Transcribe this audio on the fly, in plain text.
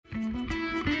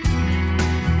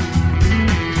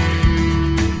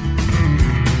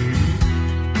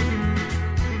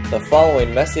The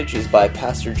following message is by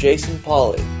Pastor Jason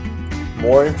Pauley.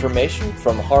 More information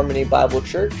from Harmony Bible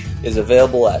Church is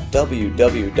available at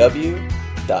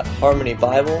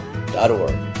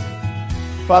www.harmonybible.org.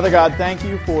 Father God, thank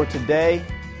you for today.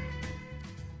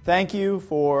 Thank you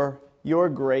for your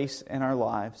grace in our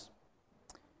lives.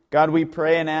 God, we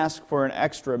pray and ask for an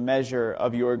extra measure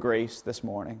of your grace this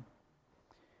morning.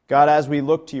 God, as we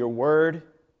look to your word,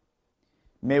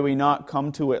 may we not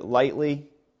come to it lightly.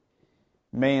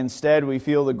 May instead we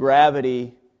feel the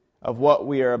gravity of what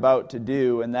we are about to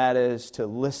do, and that is to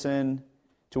listen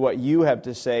to what you have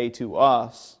to say to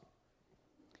us,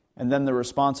 and then the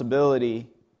responsibility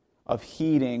of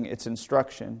heeding its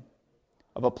instruction,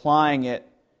 of applying it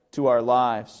to our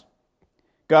lives.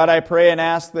 God, I pray and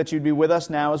ask that you'd be with us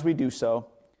now as we do so,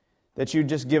 that you'd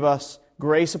just give us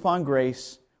grace upon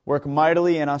grace, work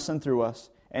mightily in us and through us,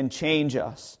 and change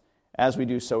us as we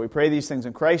do so. We pray these things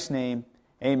in Christ's name.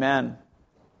 Amen.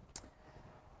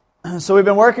 So we've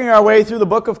been working our way through the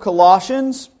book of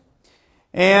Colossians,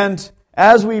 and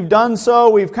as we've done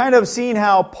so, we've kind of seen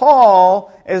how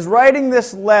Paul is writing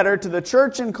this letter to the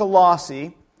church in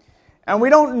Colossae, and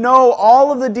we don't know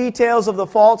all of the details of the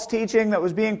false teaching that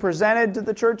was being presented to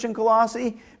the church in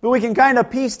Colossae, but we can kind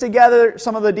of piece together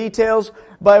some of the details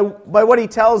by what he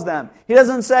tells them. He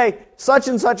doesn't say such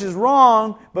and such is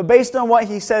wrong, but based on what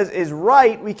he says is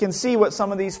right, we can see what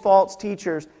some of these false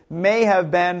teachers may have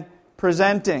been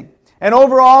presenting. And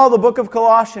overall, the book of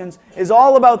Colossians is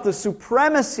all about the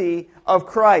supremacy of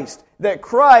Christ, that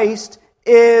Christ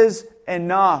is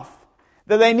enough,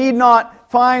 that they need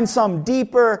not find some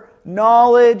deeper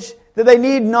knowledge, that they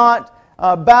need not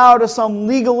bow to some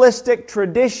legalistic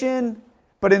tradition,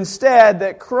 but instead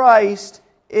that Christ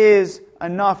is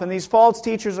enough. And these false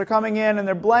teachers are coming in and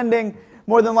they're blending,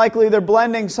 more than likely they're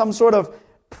blending some sort of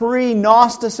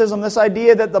pre-Gnosticism, this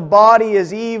idea that the body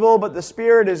is evil but the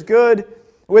spirit is good,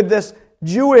 with this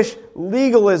Jewish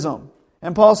legalism.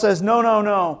 And Paul says,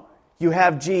 no, you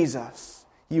have Jesus.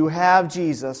 You have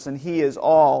Jesus, and He is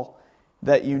all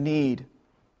that you need.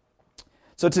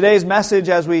 So today's message,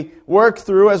 as we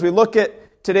look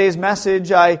at today's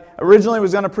message, I originally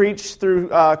was going to preach through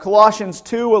Colossians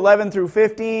 2, 11 through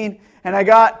 15, and I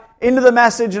got into the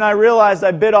message and I realized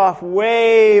I bit off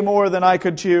way more than I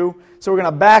could chew. So we're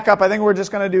going to back up. I think we're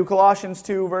just going to do Colossians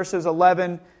 2, verses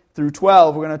 11 through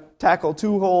 12. We're going to tackle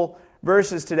two whole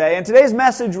verses today. And today's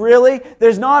message, really,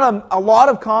 there's not a lot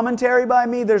of commentary by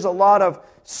me. There's a lot of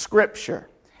Scripture.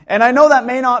 And I know that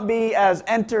may not be as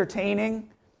entertaining.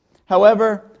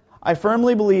 However, I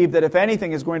firmly believe that if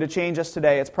anything is going to change us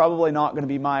today, it's probably not going to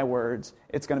be my words.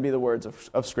 It's going to be the words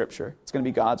of Scripture. It's going to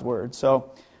be God's Word.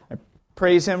 So I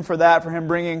praise Him for that, for Him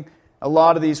bringing a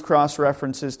lot of these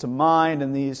cross-references to mind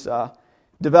and these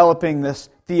developing this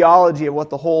theology of what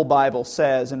the whole Bible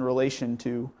says in relation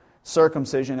to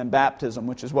circumcision and baptism,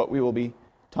 which is what we will be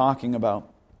talking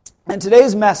about. And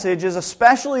today's message is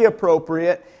especially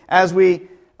appropriate as we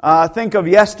think of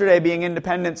yesterday being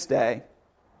Independence Day.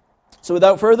 So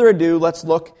without further ado, let's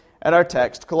look at our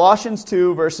text. Colossians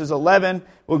 2, verses 11.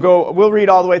 We'll read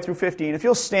all the way through 15. If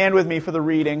you'll stand with me for the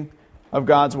reading of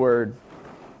God's Word.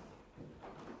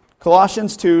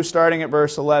 Colossians 2, starting at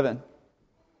verse 11.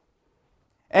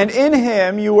 And in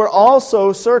Him you were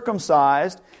also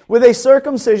circumcised with a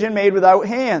circumcision made without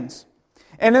hands,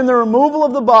 and in the removal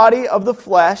of the body of the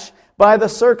flesh by the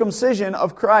circumcision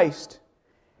of Christ,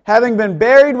 having been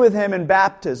buried with Him in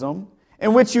baptism,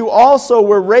 in which you also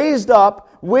were raised up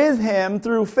with Him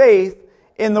through faith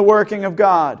in the working of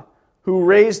God, who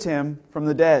raised Him from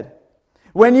the dead.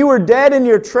 When you were dead in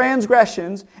your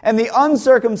transgressions and the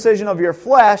uncircumcision of your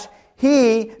flesh,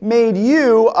 He made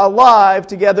you alive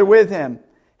together with Him,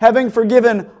 having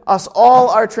forgiven us all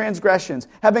our transgressions,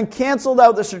 having canceled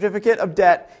out the certificate of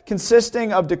debt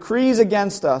consisting of decrees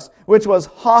against us, which was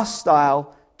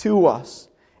hostile to us.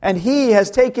 And He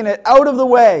has taken it out of the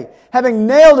way, having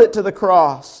nailed it to the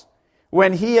cross.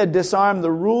 When He had disarmed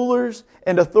the rulers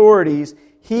and authorities,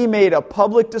 He made a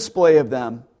public display of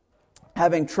them,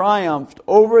 having triumphed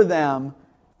over them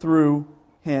through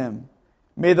Him.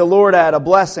 May the Lord add a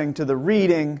blessing to the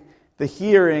reading, the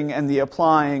hearing, and the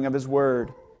applying of His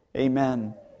Word.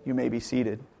 Amen. You may be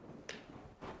seated.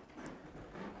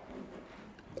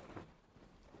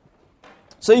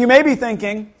 So you may be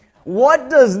thinking, what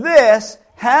does this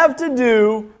have to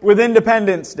do with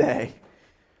Independence Day?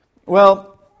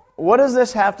 Well, what does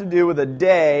this have to do with a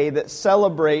day that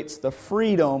celebrates the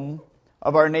freedom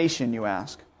of our nation, you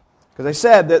ask? Because I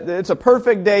said that it's a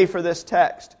perfect day for this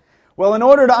text. Well, in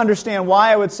order to understand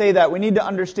why I would say that, we need to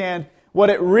understand what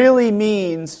it really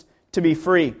means to be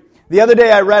free. The other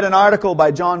day I read an article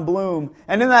by John Bloom,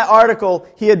 and in that article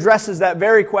he addresses that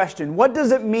very question. What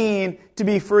does it mean to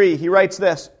be free? He writes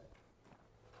this: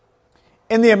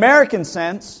 in the American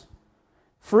sense,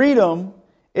 freedom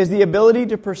is the ability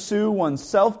to pursue one's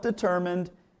self-determined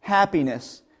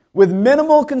happiness with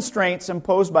minimal constraints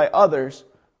imposed by others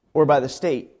or by the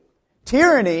state.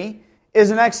 Tyranny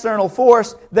is an external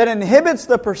force that inhibits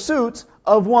the pursuit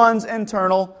of one's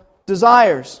internal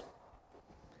desires.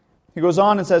 He goes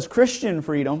on and says, Christian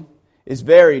freedom is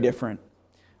very different.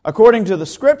 According to the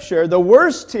Scripture, the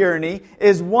worst tyranny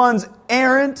is one's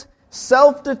errant,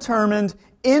 self-determined,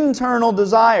 internal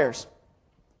desires.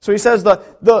 So he says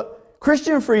the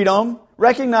Christian freedom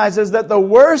recognizes that the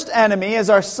worst enemy is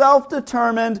our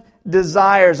self-determined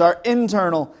desires, our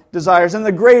internal desires. And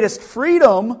the greatest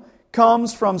freedom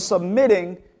comes from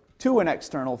submitting to an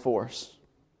external force,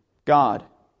 God.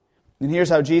 And here's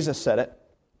how Jesus said it.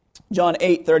 John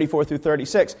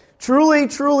 8:34-36. Truly,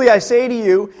 truly, I say to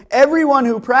you, everyone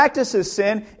who practices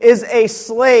sin is a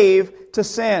slave to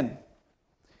sin.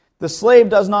 The slave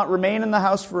does not remain in the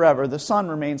house forever. The Son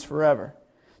remains forever.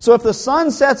 So if the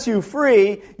Son sets you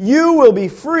free, you will be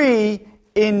free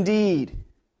indeed.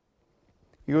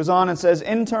 He goes on and says,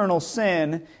 internal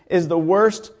sin is the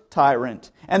worst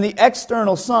tyrant, and the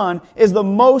external Son is the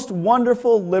most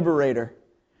wonderful liberator.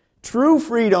 True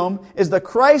freedom is the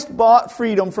Christ-bought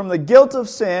freedom from the guilt of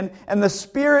sin and the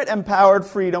Spirit-empowered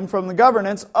freedom from the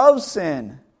governance of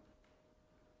sin.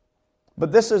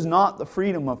 But this is not the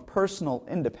freedom of personal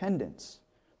independence.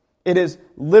 It is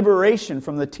liberation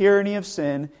from the tyranny of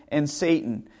sin and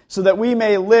Satan, so that we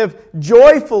may live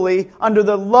joyfully under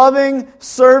the loving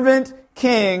servant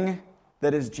King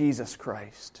that is Jesus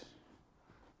Christ.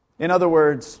 In other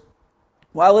words,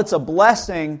 while it's a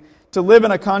blessing to live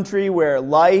in a country where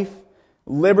life,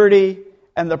 liberty,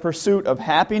 and the pursuit of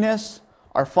happiness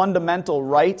are fundamental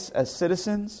rights as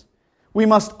citizens, we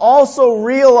must also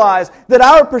realize that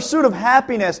our pursuit of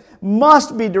happiness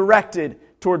must be directed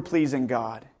toward pleasing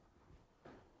God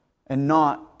and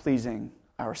not pleasing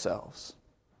ourselves.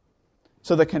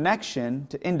 So the connection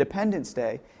to Independence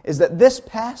Day is that this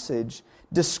passage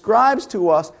describes to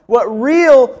us what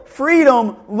real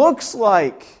freedom looks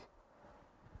like.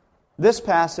 This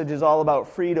passage is all about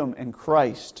freedom in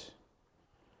Christ.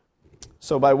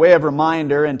 So by way of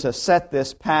reminder, and to set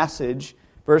this passage,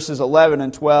 verses 11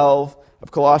 and 12 of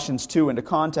Colossians 2 into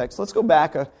context, let's go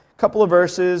back a couple of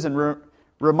verses and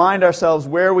remind ourselves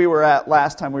where we were at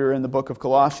last time we were in the book of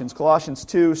Colossians. Colossians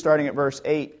 2, starting at verse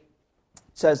 8,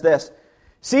 says this: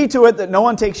 See to it that no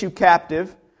one takes you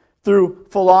captive through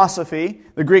philosophy.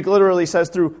 The Greek literally says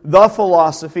through the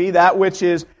philosophy, that which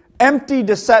is empty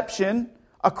deception,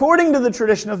 according to the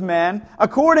tradition of man,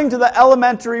 according to the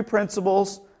elementary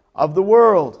principles of the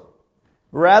world,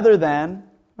 rather than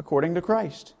according to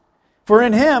Christ. For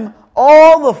in Him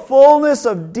all the fullness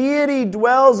of deity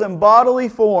dwells in bodily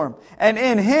form, and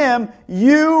in Him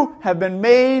you have been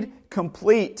made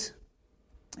complete.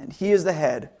 And He is the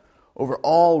head over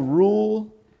all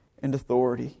rule and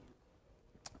authority.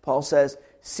 Paul says,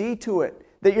 see to it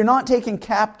that you're not taken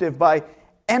captive by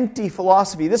empty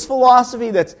philosophy. This philosophy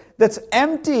that's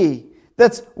empty,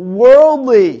 that's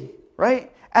worldly,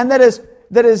 right? And that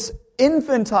is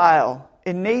infantile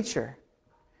in nature.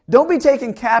 Don't be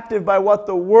taken captive by what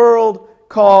the world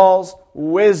calls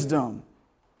wisdom.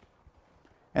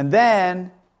 And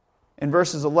then, in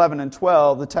verses 11 and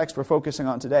 12, the text we're focusing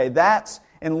on today,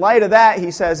 in light of that, he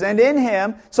says, and in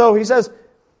Him, so he says,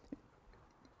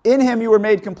 in Him you were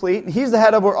made complete, and He's the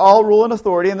head over all rule and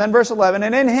authority. And then verse 11,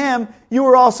 and in Him you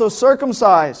were also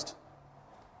circumcised,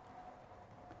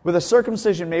 with a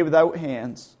circumcision made without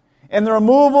hands, and the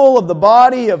removal of the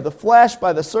body of the flesh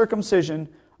by the circumcision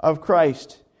of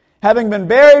Christ, having been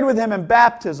buried with Him in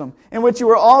baptism, in which you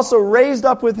were also raised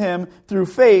up with Him through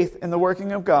faith in the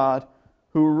working of God,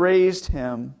 who raised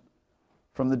Him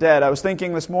from the dead. I was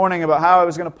thinking this morning about how I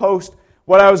was going to post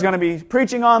what I was going to be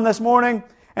preaching on this morning,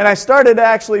 and I started to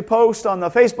actually post on the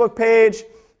Facebook page,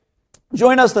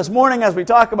 join us this morning as we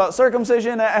talk about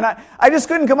circumcision, and I just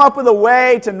couldn't come up with a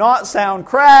way to not sound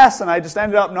crass, and I just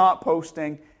ended up not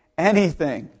posting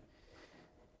anything.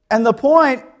 And the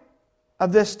point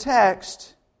of this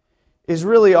text is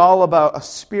really all about a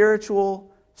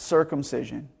spiritual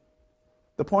circumcision.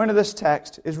 The point of this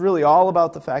text is really all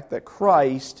about the fact that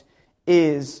Christ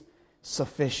is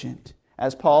sufficient,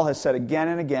 as Paul has said again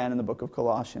and again in the book of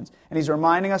Colossians. And he's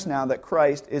reminding us now that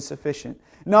Christ is sufficient.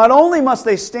 Not only must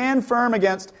they stand firm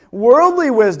against worldly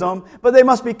wisdom, but they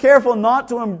must be careful not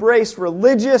to embrace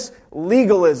religious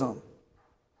legalism.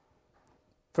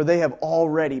 For they have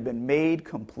already been made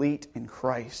complete in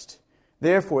Christ.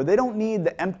 Therefore, they don't need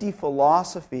the empty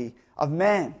philosophy of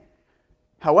men.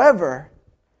 However,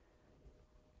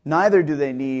 neither do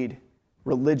they need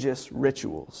religious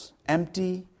rituals.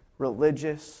 Empty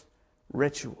religious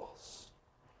rituals.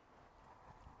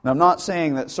 Now, I'm not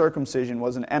saying that circumcision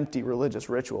was an empty religious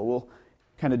ritual. We'll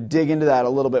kind of dig into that a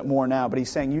little bit more now. But he's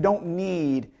saying you don't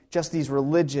need just these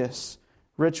religious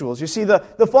rituals. You see, the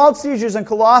false teachers in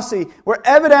Colossae were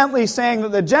evidently saying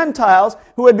that the Gentiles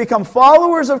who had become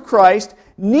followers of Christ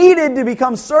needed to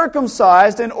become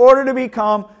circumcised in order to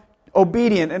become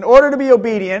obedient. In order to be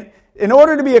obedient, in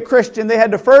order to be a Christian, they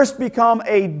had to first become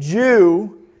a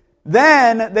Jew.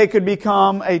 Then they could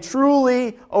become a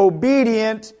truly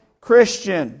obedient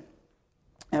Christian.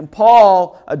 And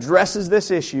Paul addresses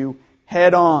this issue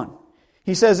head on.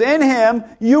 He says, in him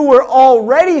you were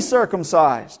already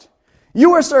circumcised.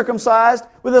 You were circumcised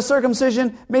with a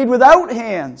circumcision made without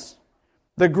hands.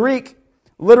 The Greek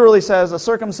literally says a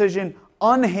circumcision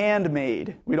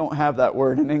unhandmade. We don't have that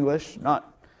word in English. I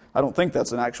don't think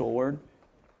that's an actual word.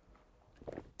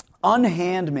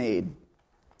 Unhandmade.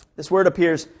 This word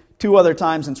appears 2 other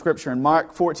times in Scripture. In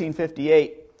Mark 14:58,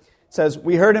 it says,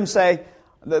 we heard him say,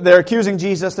 they're accusing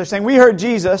Jesus, they're saying, we heard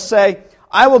Jesus say,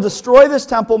 I will destroy this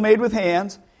temple made with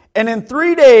hands, and in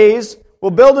 3 days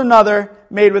will build another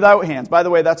made without hands. By the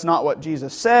way, that's not what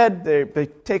Jesus said. They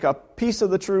take a piece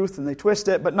of the truth and they twist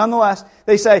it. But nonetheless,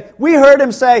 they say, we heard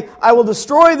him say, I will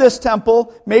destroy this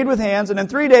temple made with hands, and in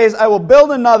 3 days I will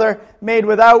build another made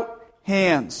without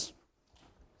hands.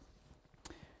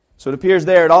 So it appears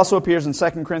there. It also appears in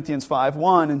 2 Corinthians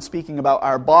 5:1, in speaking about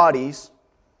our bodies.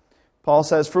 Paul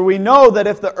says, for we know that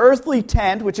if the earthly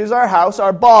tent, which is our house,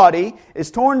 our body,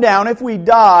 is torn down, if we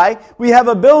die, we have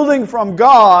a building from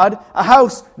God, a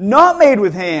house not made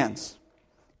with hands,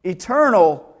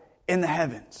 eternal in the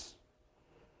heavens.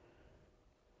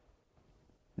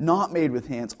 Not made with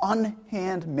hands,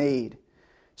 unhandmade.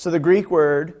 So the Greek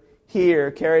word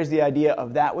here carries the idea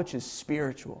of that which is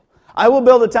spiritual. I will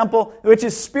build a temple which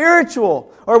is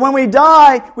spiritual. Or when we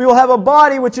die, we will have a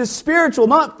body which is spiritual,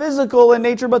 not physical in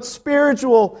nature, but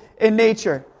spiritual in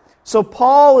nature. So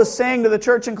Paul is saying to the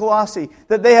church in Colossae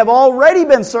that they have already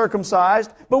been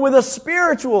circumcised, but with a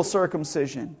spiritual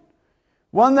circumcision.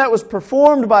 One that was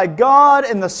performed by God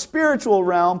in the spiritual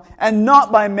realm and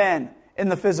not by men in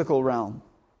the physical realm.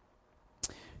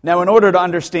 Now, in order to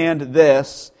understand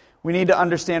this, we need to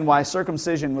understand why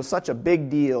circumcision was such a big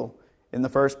deal in the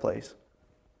first place.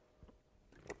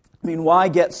 I mean, why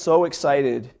get so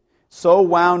excited, so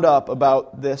wound up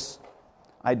about this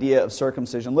idea of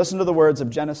circumcision? Listen to the words of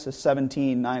Genesis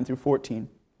 17:9-14.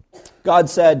 God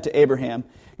said to Abraham,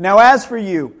 now as for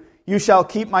you, you shall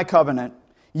keep my covenant,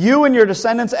 you and your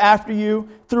descendants after you,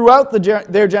 throughout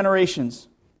their generations.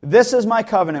 This is my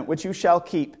covenant which you shall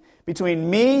keep between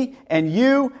me and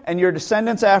you and your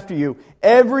descendants after you.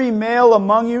 Every male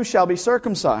among you shall be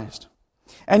circumcised.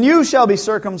 And you shall be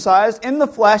circumcised in the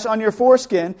flesh on your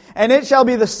foreskin, and it shall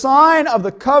be the sign of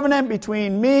the covenant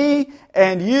between me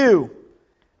and you.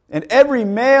 And every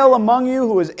male among you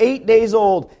who is 8 days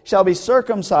old shall be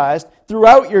circumcised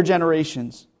throughout your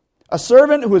generations. A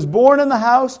servant who is born in the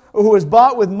house, or who is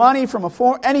bought with money from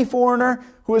any foreigner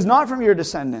who is not from your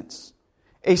descendants.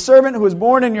 A servant who is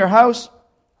born in your house,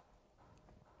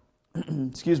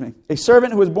 a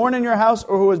servant who is born in your house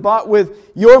or who is bought with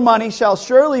your money shall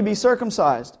surely be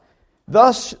circumcised.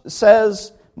 Thus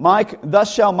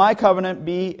shall my covenant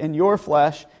be in your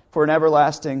flesh for an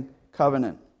everlasting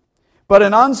covenant. But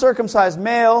an uncircumcised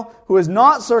male who is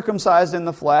not circumcised in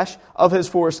the flesh of his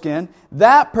foreskin,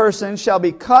 that person shall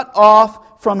be cut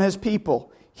off from his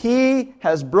people. He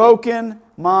has broken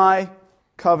my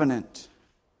covenant.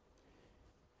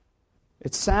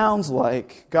 It sounds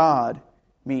like God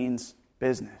means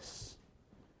business.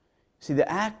 See,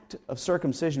 the act of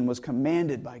circumcision was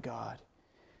commanded by God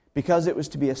because it was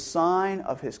to be a sign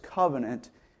of His covenant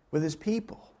with His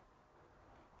people.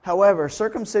 However,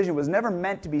 circumcision was never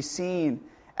meant to be seen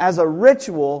as a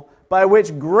ritual by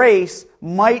which grace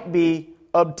might be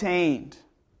obtained.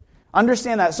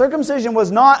 Understand that. Circumcision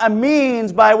was not a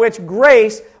means by which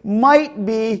grace might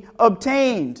be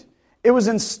obtained. It was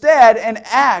instead an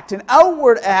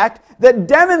outward act that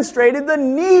demonstrated the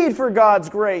need for God's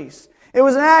grace. It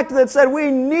was an act that said we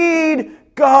need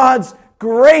God's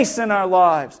grace in our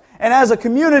lives. And as a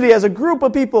community, as a group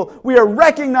of people, we are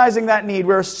recognizing that need.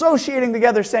 We're associating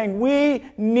together saying we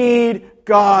need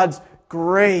God's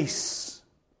grace.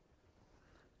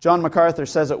 John MacArthur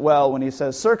says it well when he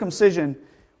says, circumcision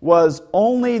was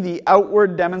only the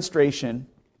outward demonstration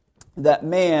that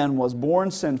man was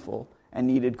born sinful and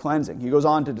needed cleansing. He goes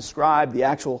on to describe the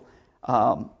actual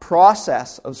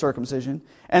process of circumcision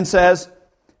and says,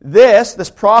 This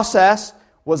process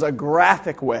was a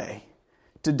graphic way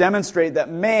to demonstrate that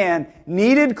man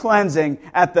needed cleansing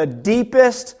at the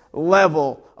deepest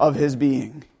level of his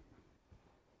being.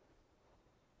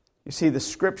 You see, the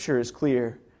Scripture is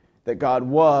clear that God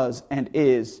was and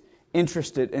is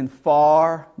interested in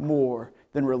far more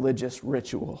than religious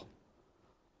ritual.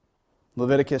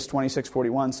 Leviticus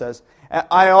 26:41 says,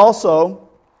 I also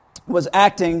was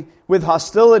acting with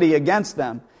hostility against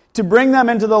them to bring them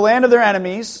into the land of their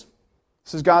enemies.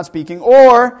 This is God speaking.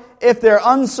 Or if their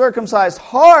uncircumcised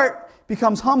heart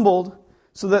becomes humbled,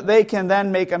 so that they can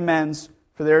then make amends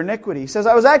for their iniquity. He says,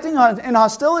 I was acting in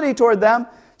hostility toward them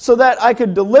so that I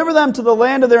could deliver them to the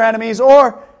land of their enemies,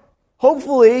 or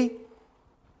hopefully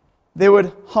they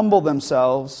would humble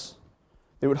themselves.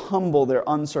 They would humble their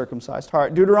uncircumcised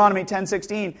heart. Deuteronomy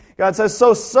 10:16, God says,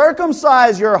 so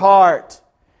circumcise your heart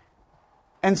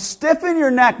and stiffen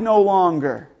your neck no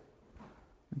longer.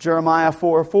 Jeremiah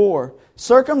 4:4,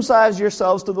 circumcise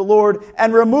yourselves to the Lord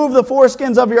and remove the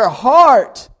foreskins of your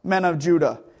heart, men of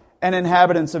Judah and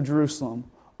inhabitants of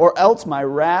Jerusalem, or else my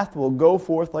wrath will go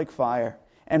forth like fire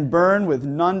and burn with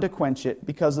none to quench it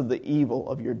because of the evil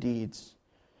of your deeds.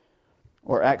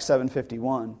 Or Acts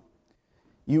 7:51,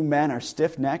 you men are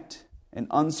stiff-necked and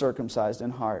uncircumcised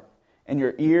in heart, and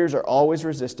your ears are always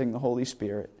resisting the Holy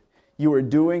Spirit. You are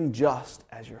doing just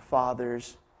as your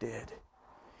fathers did.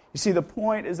 You see, the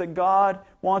point is that God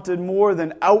wanted more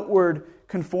than outward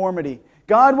conformity.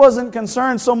 God wasn't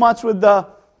concerned so much with the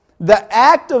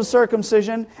act of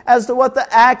circumcision as to what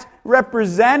the act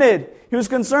represented. He was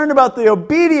concerned about the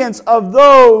obedience of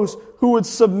those who would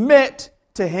submit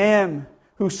to Him,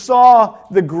 who saw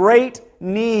the great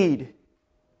need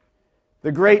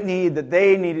that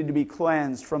they needed to be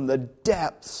cleansed from the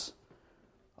depths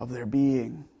of their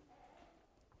being.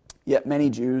 Yet many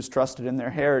Jews trusted in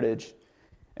their heritage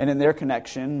and in their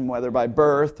connection, whether by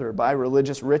birth or by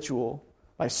religious ritual,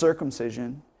 by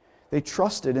circumcision. They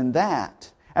trusted in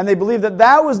that. And they believed that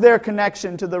that was their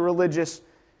connection to the religious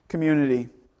community.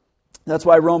 That's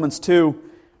why Romans 2,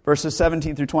 verses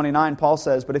 17 through 29, Paul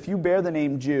says, but if you bear the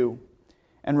name Jew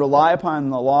and rely upon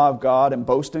the law of God and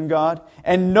boast in God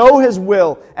and know His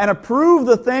will and approve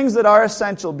the things that are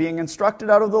essential, being instructed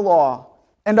out of the law,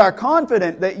 and are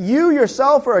confident that you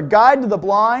yourself are a guide to the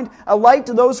blind, a light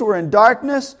to those who are in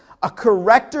darkness, a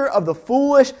corrector of the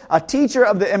foolish, a teacher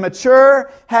of the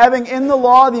immature, having in the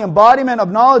law the embodiment of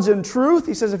knowledge and truth.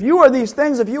 He says, if you are these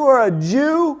things, if you are a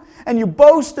Jew and you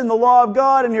boast in the law of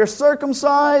God and you're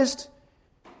circumcised,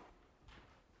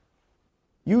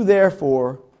 you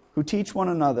therefore who teach one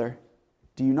another,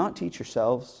 do you not teach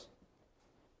yourselves?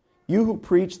 You who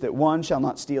preach that one shall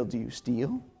not steal, do you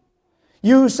steal?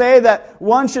 You who say that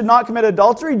one should not commit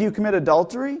adultery, do you commit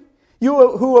adultery?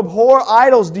 You who abhor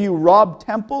idols, do you rob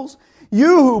temples?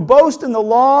 You who boast in the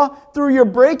law, through your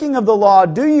breaking of the law,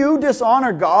 do you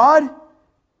dishonor God?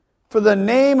 For the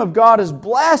name of God is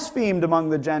blasphemed among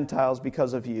the Gentiles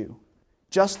because of you,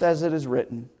 just as it is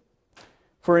written.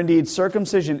 For indeed,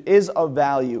 circumcision is of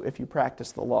value if you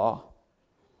practice the law.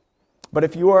 But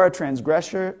if you are a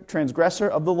transgressor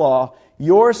of the law,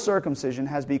 your circumcision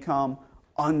has become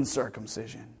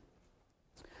uncircumcision.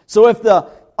 So if the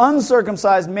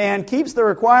uncircumcised man keeps the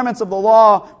requirements of the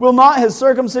law, will not his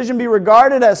circumcision be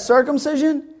regarded as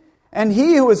circumcision? And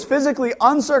he who is physically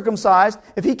uncircumcised,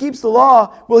 if he keeps the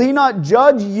law, will he not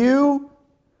judge you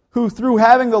who through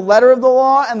having the letter of the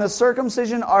law and the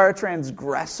circumcision are a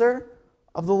transgressor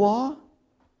of the law?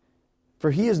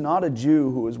 For he is not a Jew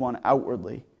who is one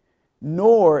outwardly,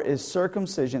 nor is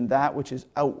circumcision that which is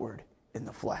outward in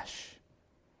the flesh.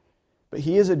 But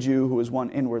he is a Jew who is one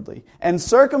inwardly. And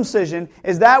circumcision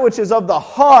is that which is of the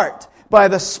heart, by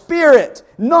the Spirit,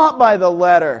 not by the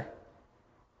letter.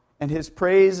 And his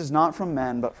praise is not from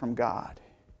men, but from God.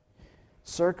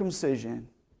 Circumcision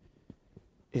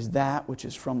is that which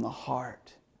is from the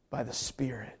heart, by the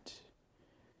Spirit.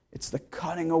 It's the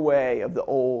cutting away of the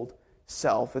old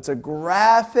self. It's a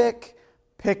graphic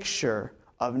picture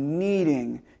of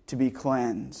needing to be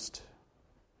cleansed.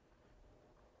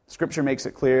 Scripture makes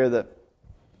it clear that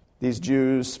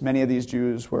many of these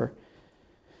Jews were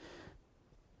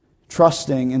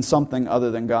trusting in something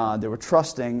other than God. They were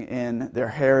trusting in their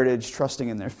heritage, trusting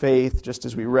in their faith, just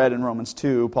as we read in Romans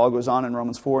 2. Paul goes on in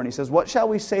Romans 4 and he says, what shall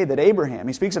we say that Abraham,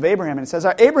 he speaks of Abraham and he says,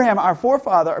 Abraham, our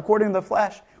forefather, according to the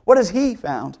flesh, what has he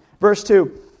found? Verse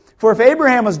 2, for if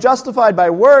Abraham was justified by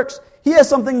works, he has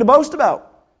something to boast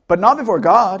about, but not before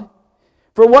God.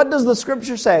 For what does the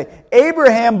Scripture say?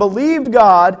 Abraham believed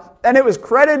God, and it was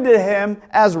credited to him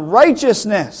as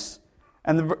righteousness.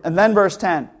 And then verse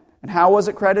 10. And how was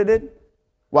it credited?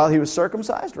 While he was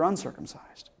circumcised or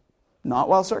uncircumcised? Not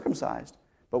while circumcised,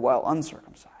 but while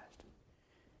uncircumcised.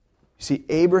 You see,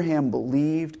 Abraham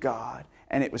believed God,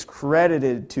 and it was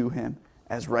credited to him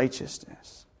as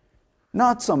righteousness.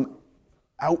 Not some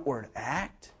outward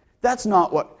act. That's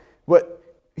not what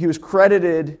he was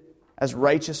credited as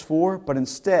righteous for, but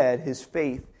instead his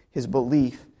faith, his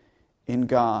belief in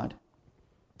God.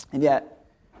 And yet,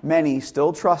 many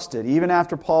still trusted, even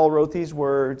after Paul wrote these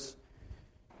words,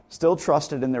 still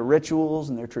trusted in their rituals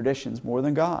and their traditions more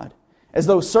than God. As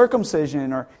though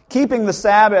circumcision or keeping the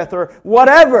Sabbath or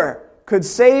whatever could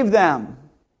save them.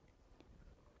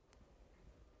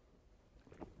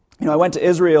 I went to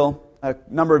Israel a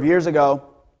number of years ago,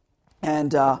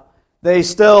 and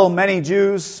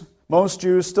most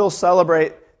Jews still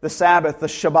celebrate the Sabbath, the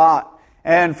Shabbat.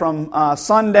 And from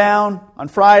sundown on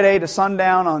Friday to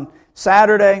sundown on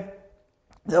Saturday,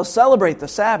 they'll celebrate the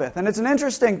Sabbath. And it's an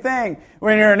interesting thing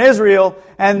when you're in Israel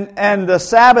and the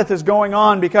Sabbath is going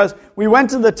on, because we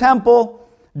went to the temple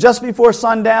just before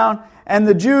sundown, and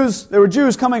there were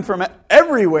Jews coming from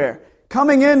everywhere,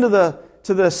 coming into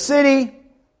the city,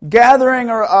 gathering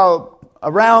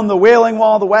around the Wailing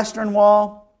Wall, the Western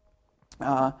Wall,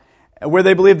 where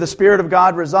they believe the Spirit of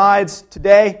God resides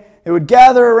today. They would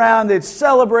gather around, they'd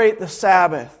celebrate the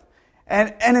Sabbath.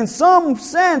 And in some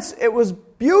sense, it was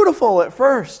beautiful at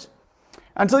first,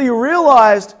 until you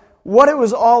realized what it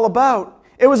was all about.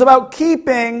 It was about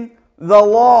keeping the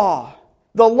law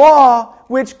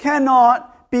which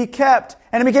cannot be kept.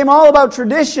 And it became all about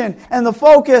tradition and the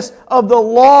focus of the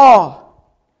law.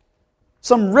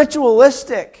 Some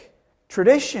ritualistic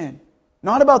tradition,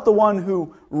 not about the one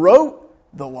who wrote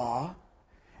the law.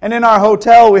 And in our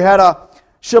hotel, we had a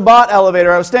Shabbat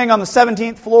elevator. I was staying on the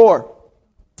 17th floor.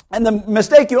 And the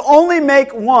mistake you only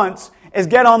make once is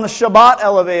get on the Shabbat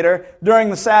elevator during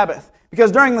the Sabbath.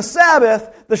 Because during the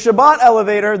Sabbath, the Shabbat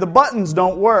elevator, the buttons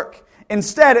don't work.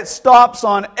 Instead, it stops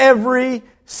on every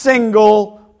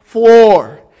single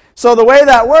floor. So the way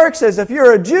that works is, if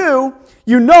you're a Jew,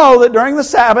 you know that during the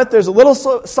Sabbath, there's a little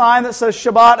sign that says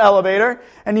Shabbat elevator,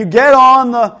 and you get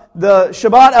on the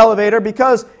Shabbat elevator,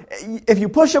 because if you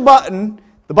push a button,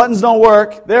 the buttons don't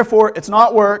work, therefore it's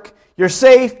not work. You're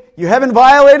safe, you haven't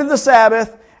violated the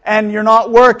Sabbath, and you're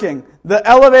not working. The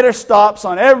elevator stops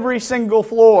on every single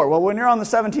floor. Well, when you're on the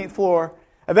 17th floor,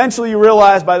 eventually you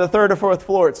realize by the 3rd or 4th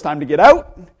floor it's time to get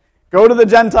out, go to the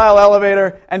Gentile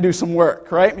elevator, and do some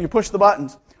work, right? And you push the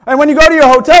buttons. And when you go to your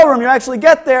hotel room, you actually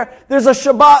get there, there's a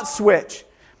Shabbat switch,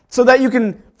 so that you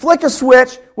can flick a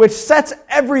switch which sets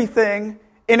everything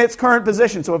in its current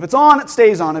position. So if it's on, it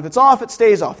stays on. If it's off, it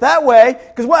stays off. That way,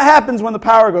 because what happens when the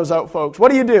power goes out, folks?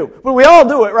 What do? Well, we all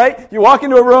do it, right? You walk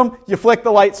into a room, you flick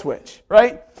the light switch,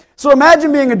 right? So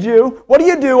imagine being a Jew. What do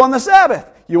you do on the Sabbath?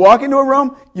 You walk into a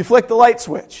room, you flick the light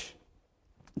switch.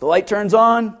 The light turns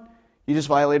on, you just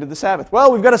violated the Sabbath.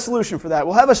 Well, we've got a solution for that.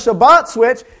 We'll have a Shabbat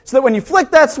switch, so that when you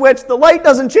flick that switch, the light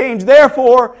doesn't change.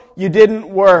 Therefore, you didn't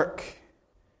work.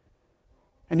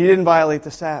 And you didn't violate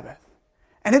the Sabbath.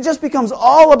 And it just becomes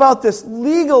all about this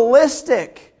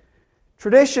legalistic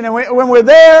tradition. And when we're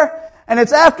there, and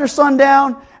it's after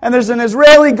sundown, and there's an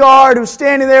Israeli guard who's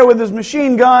standing there with his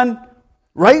machine gun,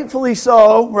 rightfully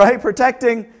so, right,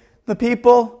 protecting the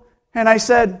people. And I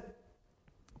said,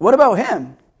 what about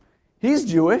him? He's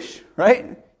Jewish,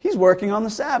 right? He's working on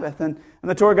the Sabbath. And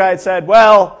the tour guide said,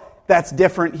 well, that's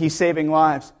different. He's saving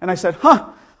lives. And I said,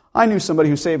 I knew somebody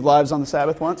who saved lives on the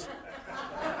Sabbath once.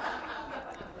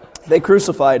 They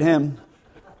crucified him.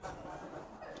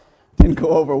 Didn't go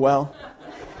over well.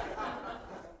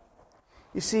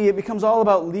 You see, it becomes all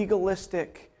about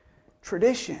legalistic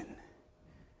tradition.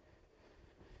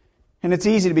 And it's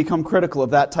easy to become critical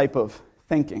of that type of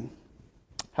thinking.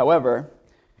 However,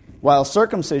 while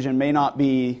circumcision may not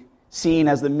be seen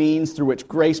as the means through which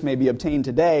grace may be obtained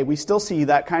today, we still see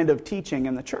that kind of teaching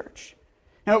in the church.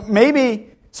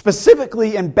 Maybe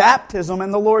specifically in baptism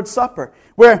and the Lord's Supper,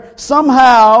 where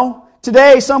somehow,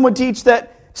 today some would teach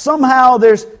that somehow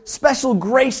there's special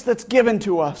grace that's given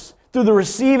to us through the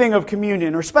receiving of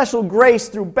communion, or special grace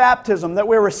through baptism, that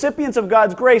we're recipients of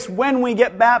God's grace when we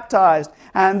get baptized.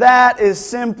 And that is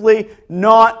simply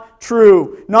not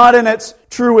true, not in its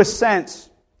truest sense.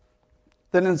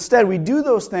 That instead we do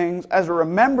those things as a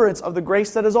remembrance of the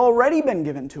grace that has already been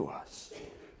given to us.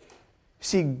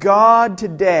 See, God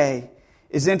today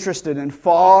is interested in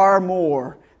far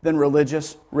more than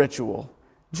religious ritual,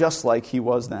 just like He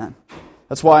was then.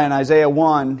 That's why in Isaiah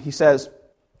 1, he says,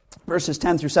 verses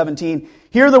 10 through 17,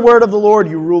 "Hear the word of the Lord,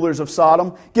 you rulers of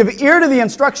Sodom. Give ear to the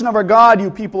instruction of our God,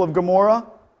 you people of Gomorrah.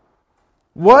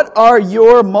 What are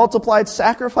your multiplied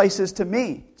sacrifices to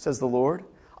me, says the Lord?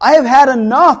 I have had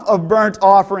enough of burnt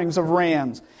offerings of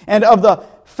rams, and of the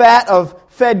fat of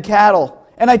fed cattle,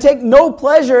 and I take no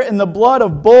pleasure in the blood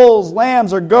of bulls,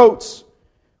 lambs, or goats.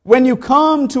 When you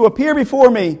come to appear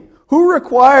before me, who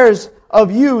requires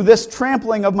of you this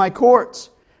trampling of my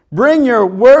courts? Bring your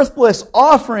worthless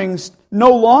offerings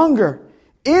no longer.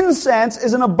 Incense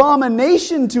is an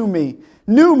abomination to me.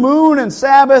 New moon and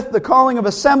Sabbath, the calling of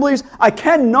assemblies. I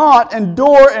cannot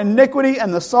endure iniquity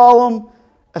and the solemn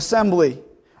assembly.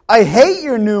 I hate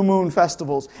your new moon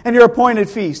festivals and your appointed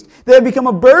feast. They have become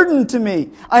a burden to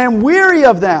me. I am weary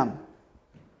of them.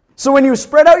 So when you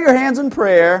spread out your hands in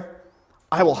prayer,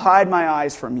 I will hide my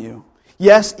eyes from you.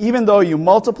 Yes, even though you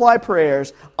multiply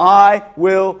prayers, I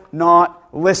will not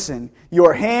listen.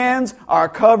 Your hands are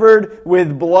covered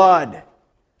with blood.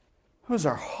 Those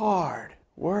are hard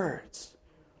words.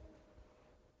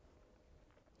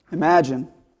 Imagine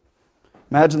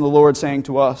the Lord saying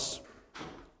to us,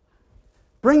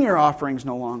 bring your offerings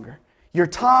no longer. Your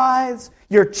tithes,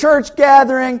 your church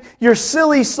gathering, your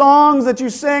silly songs that you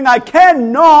sing, I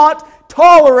cannot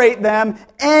tolerate them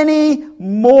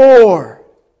anymore.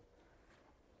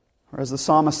 Or as the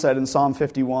psalmist said in Psalm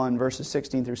 51, verses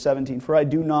 16 through 17, For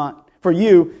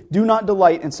you do not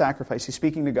delight in sacrifice. He's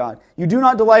speaking to God. You do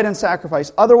not delight in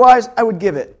sacrifice, otherwise I would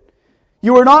give it.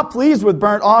 You are not pleased with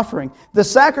burnt offering. The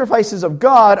sacrifices of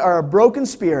God are a broken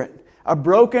spirit, a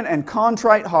broken and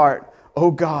contrite heart. O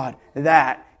God,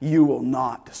 that you will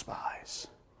not despise.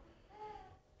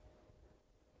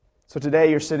 So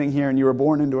today you're sitting here and you were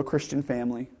born into a Christian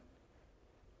family.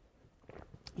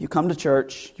 You come to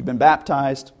church, you've been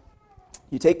baptized,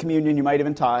 you take communion, you might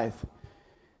even tithe.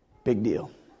 Big deal.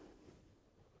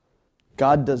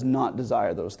 God does not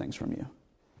desire those things from you.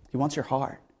 He wants your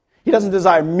heart. He doesn't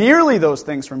desire merely those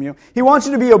things from you. He wants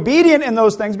you to be obedient in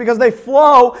those things because they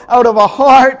flow out of a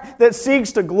heart that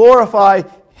seeks to glorify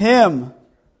Him.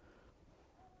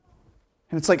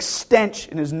 And it's like stench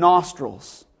in His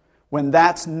nostrils when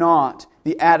that's not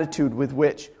the attitude with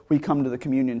which we come to the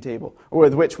communion table or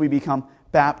with which we become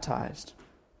baptized.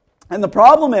 And the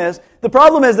problem is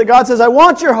that God says, I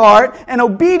want your heart, and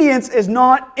obedience is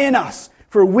not in us,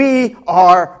 for we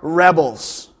are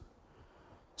rebels.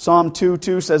 Psalm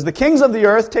 2:2 says, The kings of the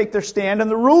earth take their stand, and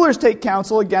the rulers take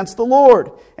counsel against the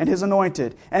Lord and His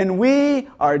anointed. And we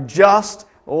are just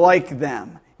like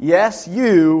them. Yes,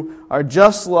 you are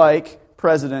just like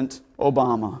President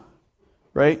Obama.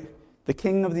 Right? The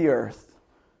king of the earth.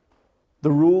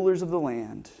 The rulers of the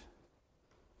land.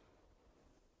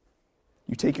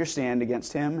 You take your stand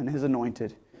against Him and His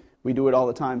anointed. We do it all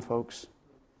the time, folks.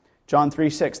 John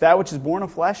 3:6, That which is born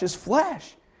of flesh is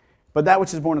flesh. But that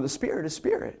which is born of the Spirit is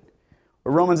spirit.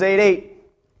 Or Romans 8:8,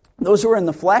 those who are in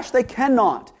the flesh, they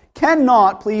cannot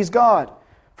please God.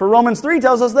 For Romans 3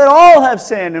 tells us that all have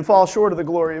sinned and fall short of the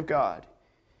glory of God.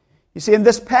 You see, in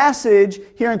this passage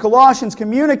here in Colossians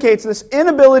communicates this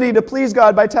inability to please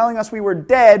God by telling us we were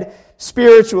dead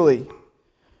spiritually.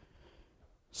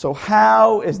 So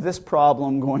how is this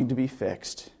problem going to be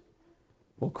fixed?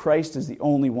 Well, Christ is the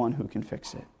only one who can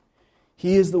fix it.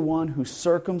 He is the one who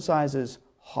circumcises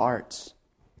hearts.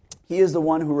 He is the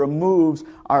one who removes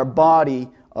our body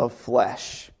of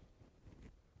flesh,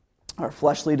 our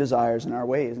fleshly desires and our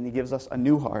ways, and He gives us a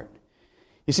new heart.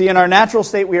 You see, in our natural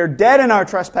state, we are dead in our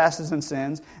trespasses and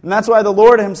sins, and that's why the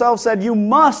Lord Himself said, you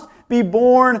must be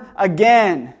born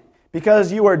again,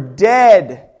 because you are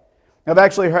dead. I've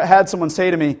actually had someone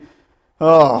say to me,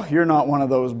 oh, you're not one of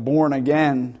those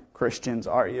born-again Christians,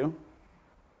 are you?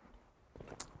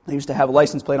 I used to have a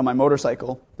license plate on my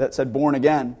motorcycle that said born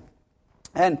again.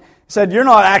 And said, you're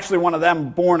not actually one of them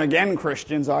born again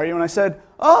Christians, are you? And I said,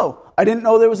 oh, I didn't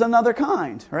know there was another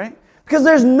kind, right? Because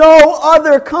there's no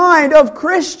other kind of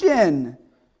Christian.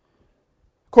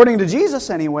 According to Jesus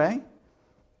anyway.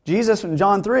 Jesus in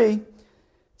John 3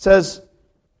 says,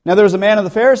 Now there was a man of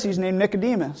the Pharisees named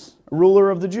Nicodemus, a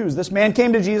ruler of the Jews. This man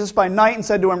came to Jesus by night and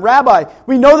said to him, Rabbi,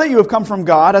 we know that you have come from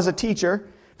God as a teacher,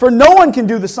 for no one can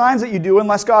do the signs that you do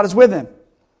unless God is with him.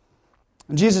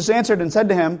 And Jesus answered and said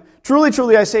to him, Truly,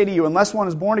 truly, I say to you, unless one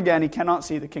is born again, he cannot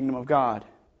see the kingdom of God.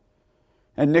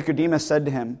 And Nicodemus said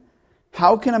to him,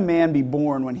 How can a man be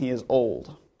born when he is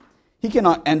old? He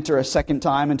cannot enter a second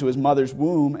time into his mother's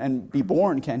womb and be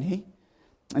born, can he?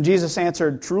 And Jesus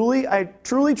answered, Truly,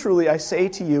 truly, I say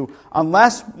to you,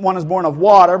 unless one is born of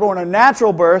water, born of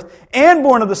natural birth, and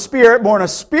born of the Spirit, born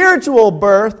of spiritual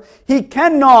birth, he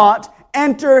cannot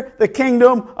enter the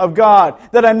kingdom of God.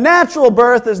 That a natural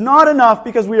birth is not enough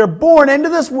because we are born into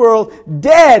this world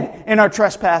dead in our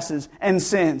trespasses and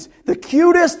sins. The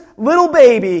cutest little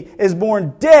baby is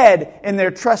born dead in their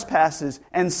trespasses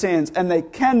and sins, and they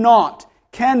cannot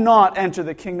enter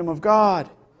the kingdom of God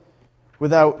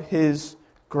without His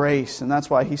grace. And that's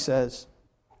why He says,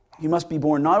 You must be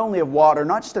born not only of water,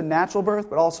 not just a natural birth,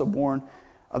 but also born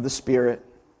of the Spirit.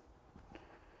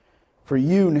 For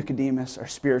you, Nicodemus, are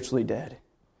spiritually dead.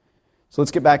 So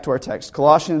let's get back to our text.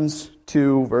 Colossians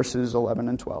 2, verses 11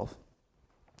 and 12.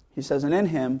 He says, and in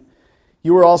him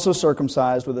you were also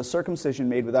circumcised with a circumcision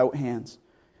made without hands,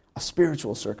 a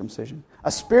spiritual circumcision.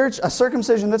 A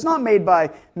circumcision that's not made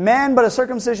by men, but a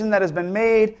circumcision that has been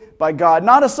made by God.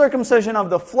 Not a circumcision of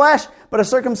the flesh, but a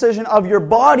circumcision of your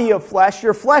body of flesh,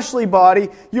 your fleshly body,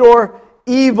 your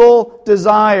evil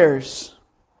desires.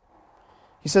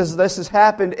 He says this has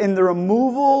happened in the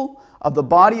removal of the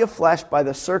body of flesh by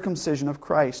the circumcision of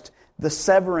Christ, the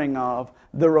severing of,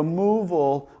 the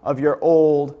removal of your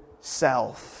old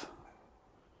self,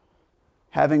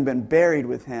 having been buried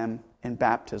with him in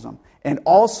baptism, and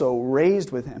also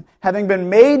raised with him, having been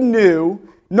made new,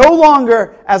 no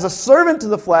longer as a servant to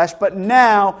the flesh, but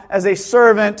now as a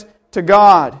servant to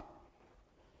God.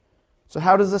 So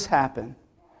how does this happen?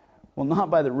 Well, not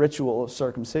by the ritual of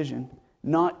circumcision,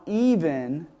 not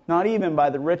even by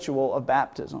the ritual of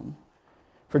baptism.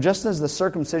 For just as the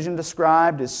circumcision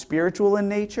described is spiritual in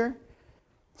nature,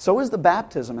 so is the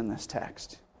baptism in this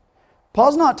text.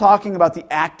 Paul's not talking about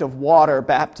the act of water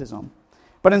baptism,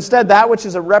 but instead that which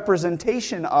is a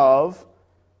representation of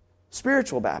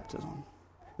spiritual baptism.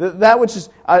 That which is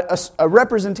a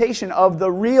representation of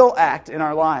the real act in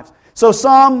our lives. So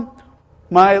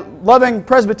my loving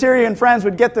Presbyterian friends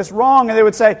would get this wrong, and they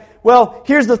would say, well,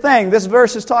 here's the thing. This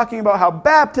verse is talking about how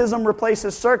baptism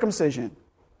replaces circumcision.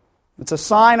 It's a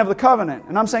sign of the covenant.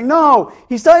 And I'm saying, no,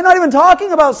 he's not even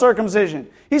talking about circumcision.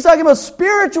 He's talking about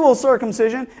spiritual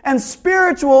circumcision and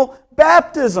spiritual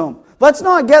baptism. Let's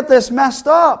not get this messed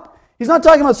up. He's not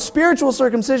talking about spiritual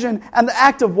circumcision and the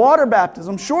act of water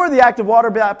baptism. Sure, the act of water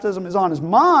baptism is on his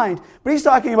mind, but he's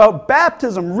talking about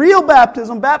baptism, real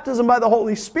baptism, baptism by the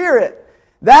Holy Spirit.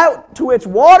 That to which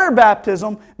water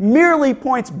baptism merely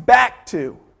points back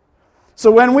to.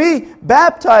 So when we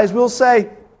baptize, we'll say,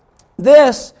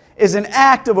 this is an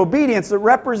act of obedience that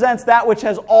represents that which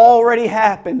has already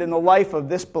happened in the life of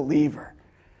this believer.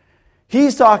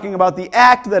 He's talking about the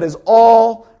act that has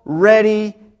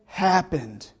already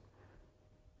happened.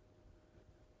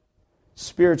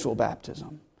 Spiritual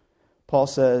baptism. Paul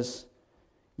says,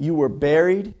 you were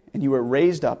buried and you were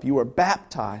raised up. You were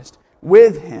baptized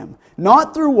with him.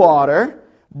 Not through water,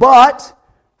 but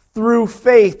through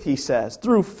faith, he says.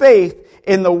 Through faith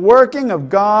in the working of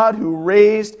God who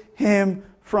raised him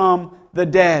from the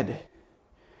dead.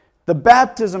 The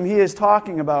baptism he is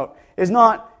talking about is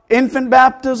not infant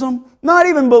baptism, not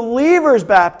even believer's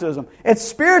baptism. It's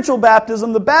spiritual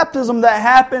baptism, the baptism that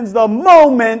happens the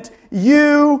moment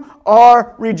you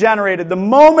are regenerated, the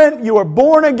moment you are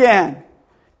born again.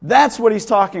 That's what he's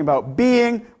talking about,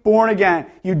 being born again.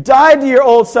 You died to your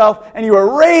old self and you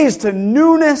are raised to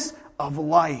newness of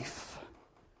life.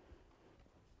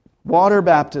 Water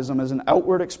baptism is an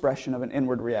outward expression of an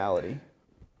inward reality.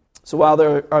 So while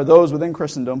there are those within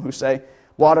Christendom who say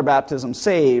water baptism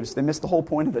saves, they miss the whole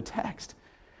point of the text.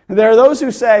 And there are those who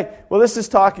say, well, this is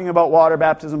talking about water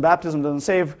baptism. Baptism doesn't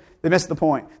save. They miss the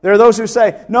point. There are those who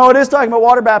say, no, it is talking about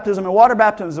water baptism, and water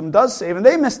baptism does save, and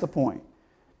they miss the point.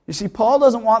 You see, Paul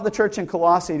doesn't want the church in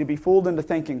Colossae to be fooled into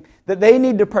thinking that they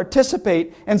need to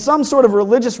participate in some sort of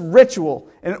religious ritual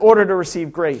in order to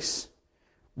receive grace.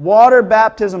 Water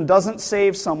baptism doesn't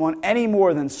save someone any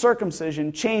more than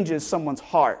circumcision changes someone's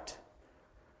heart.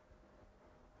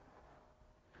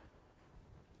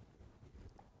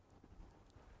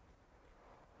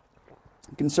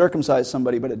 You can circumcise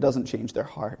somebody, but it doesn't change their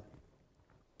heart.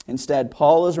 Instead,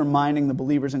 Paul is reminding the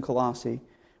believers in Colossae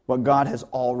what God has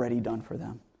already done for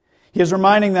them. He is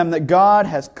reminding them that God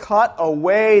has cut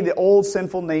away the old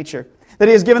sinful nature, that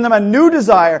He has given them a new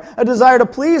desire, a desire to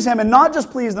please Him and not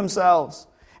just please themselves.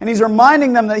 And He's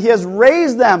reminding them that He has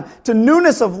raised them to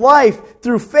newness of life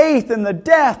through faith in the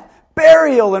death,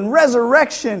 burial, and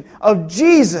resurrection of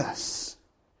Jesus.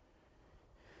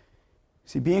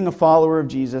 See, being a follower of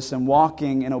Jesus and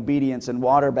walking in obedience in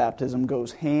water baptism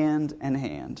goes hand in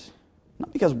hand.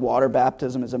 Not because water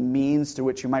baptism is a means through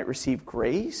which you might receive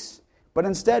grace, but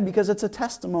instead because it's a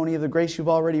testimony of the grace you've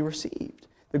already received,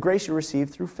 the grace you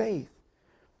received through faith.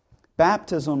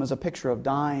 Baptism is a picture of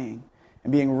dying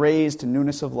and being raised to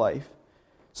newness of life.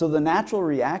 So the natural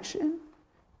reaction,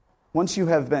 once you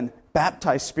have been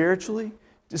baptized spiritually,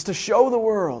 is to show the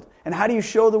world. And how do you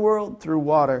show the world? Through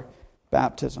water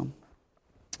baptism.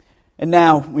 And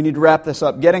now we need to wrap this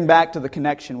up, getting back to the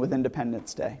connection with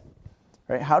Independence Day.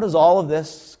 Right? How does all of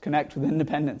this connect with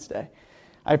Independence Day?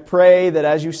 I pray that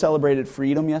as you celebrated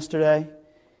freedom yesterday,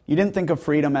 you didn't think of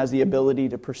freedom as the ability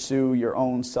to pursue your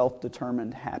own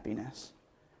self-determined happiness.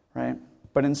 Right?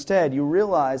 but instead you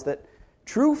realize that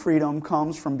true freedom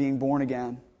comes from being born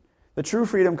again. The true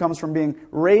freedom comes from being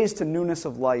raised to newness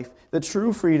of life. The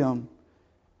true freedom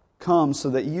comes so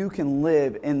that you can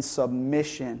live in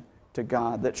submission to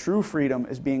God. That true freedom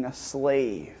is being a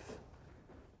slave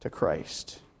to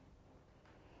Christ.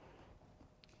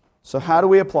 So how do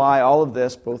we apply all of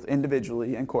this both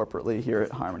individually and corporately here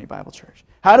at Harmony Bible Church?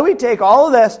 How do we take all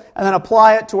of this and then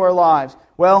apply it to our lives?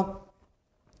 Well,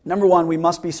 number one, we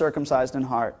must be circumcised in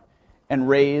heart and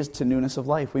raised to newness of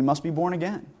life. We must be born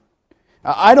again.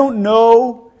 I don't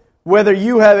know whether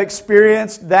you have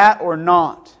experienced that or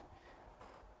not,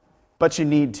 but you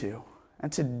need to.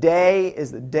 And today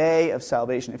is the day of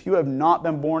salvation. If you have not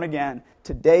been born again,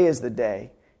 today is the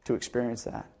day to experience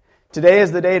that. Today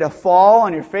is the day to fall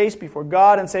on your face before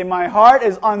God and say, my heart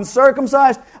is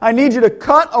uncircumcised. I need you to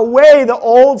cut away the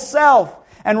old self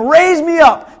and raise me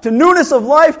up to newness of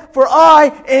life, for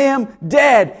I am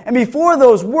dead. And before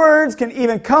those words can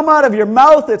even come out of your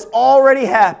mouth, it's already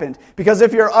happened. Because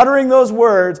if you're uttering those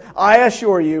words, I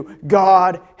assure you,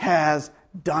 God has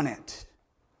done it.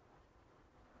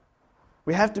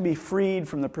 We have to be freed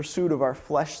from the pursuit of our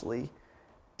fleshly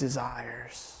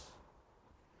desires.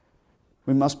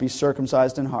 We must be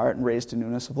circumcised in heart and raised to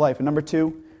newness of life. And number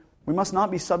two, we must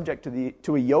not be subject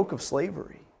to a yoke of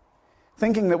slavery,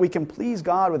 thinking that we can please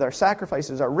God with our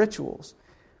sacrifices, our rituals,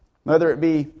 whether it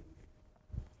be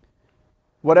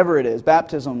whatever it is,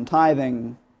 baptism,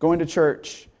 tithing, going to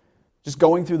church, just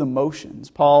going through the motions.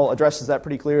 Paul addresses that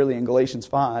pretty clearly in Galatians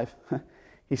 5.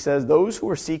 He says, those who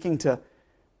are seeking to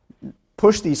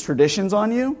push these traditions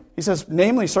on you, he says,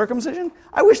 namely circumcision,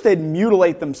 I wish they'd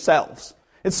mutilate themselves.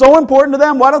 It's so important to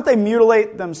them, why don't they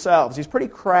mutilate themselves? He's pretty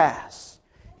crass.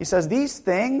 He says, these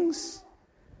things,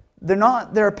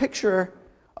 they're a picture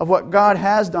of what God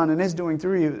has done and is doing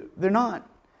through you. They're not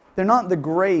the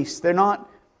grace. They're not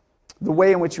the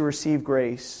way in which you receive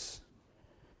grace.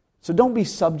 So don't be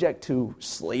subject to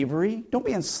slavery. Don't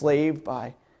be enslaved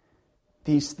by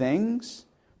these things.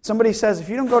 Somebody says, if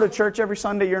you don't go to church every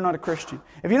Sunday, you're not a Christian.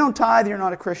 If you don't tithe, you're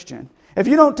not a Christian. If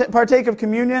you don't partake of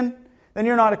communion, then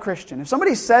you're not a Christian. If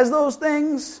somebody says those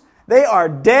things, they are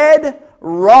dead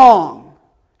wrong.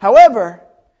 However,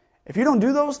 if you don't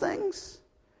do those things,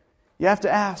 you have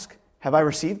to ask, have I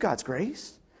received God's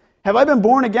grace? Have I been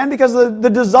born again? Because the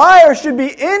desire should be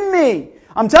in me.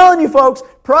 I'm telling you folks,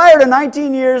 prior to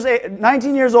 19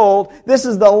 years old, this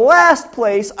is the last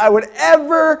place I would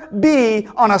ever be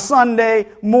on a Sunday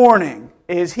morning,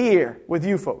 is here with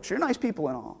you folks. You're nice people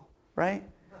and all, right?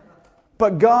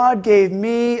 But God gave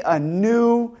me a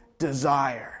new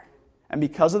desire. And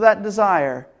because of that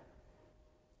desire,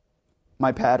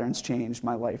 my patterns changed,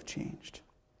 my life changed.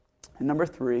 And number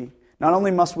three, not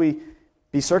only must we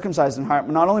be circumcised in heart,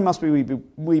 but not only must we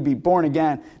be born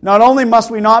again, not only must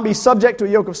we not be subject to a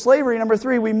yoke of slavery, number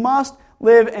three, we must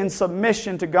live in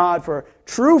submission to God, for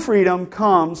true freedom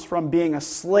comes from being a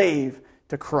slave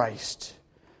to Christ.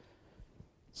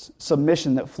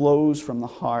 Submission that flows from the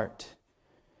heart.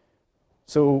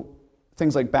 So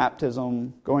things like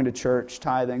baptism, going to church,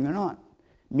 tithing, they're not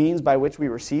means by which we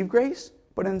receive grace,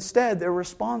 but instead they're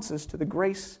responses to the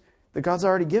grace that God's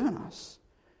already given us.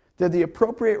 They're the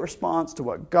appropriate response to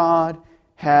what God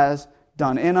has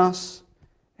done in us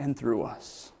and through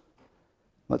us.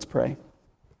 Let's pray.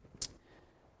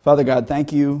 Father God,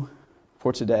 thank you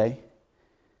for today.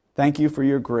 Thank you for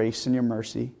your grace and your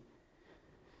mercy.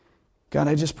 God,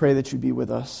 I just pray that you be with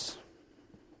us.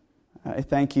 I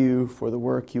thank you for the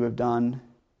work you have done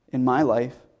in my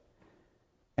life,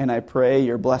 and I pray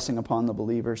your blessing upon the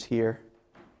believers here.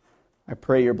 I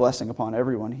pray your blessing upon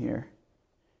everyone here.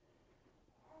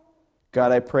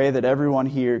 God, I pray that everyone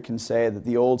here can say that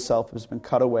the old self has been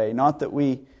cut away. Not that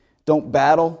we don't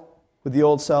battle with the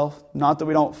old self, not that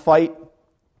we don't fight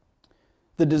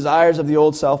the desires of the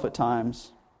old self at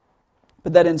times,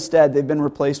 but that instead they've been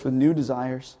replaced with new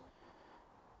desires.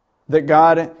 That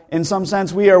God, in some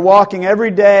sense, we are walking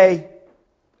every day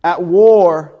at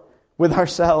war with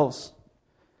ourselves.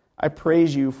 I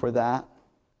praise you for that.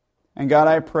 And God,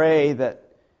 I pray that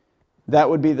that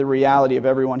would be the reality of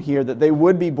everyone here, that they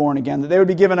would be born again, that they would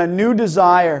be given a new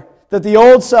desire, that the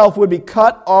old self would be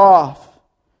cut off,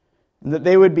 and that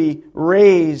they would be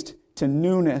raised to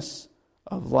newness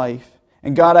of life.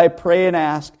 And God, I pray and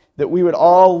ask that we would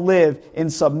all live in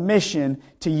submission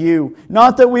to you.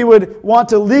 Not that we would want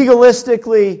to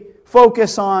legalistically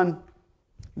focus on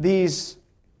these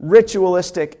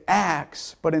ritualistic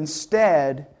acts, but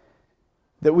instead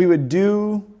that we would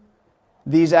do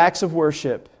these acts of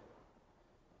worship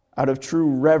out of true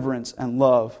reverence and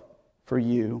love for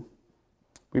you.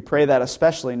 We pray that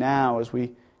especially now as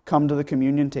we come to the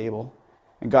communion table.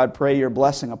 And God, pray your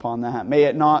blessing upon that. May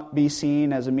it not be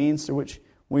seen as a means through which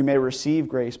we may receive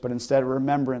grace, but instead a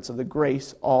remembrance of the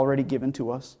grace already given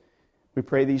to us. We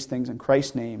pray these things in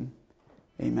Christ's name.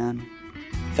 Amen.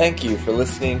 Thank you for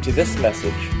listening to this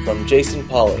message from Jason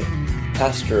Polly,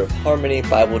 pastor of Harmony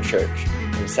Bible Church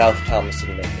in South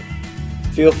Thomaston, Maine.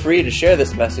 Feel free to share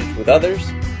this message with others,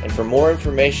 and for more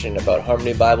information about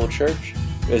Harmony Bible Church,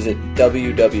 visit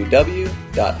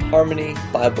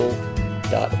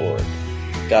www.harmonybible.org.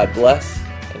 God bless,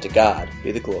 and to God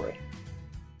be the glory.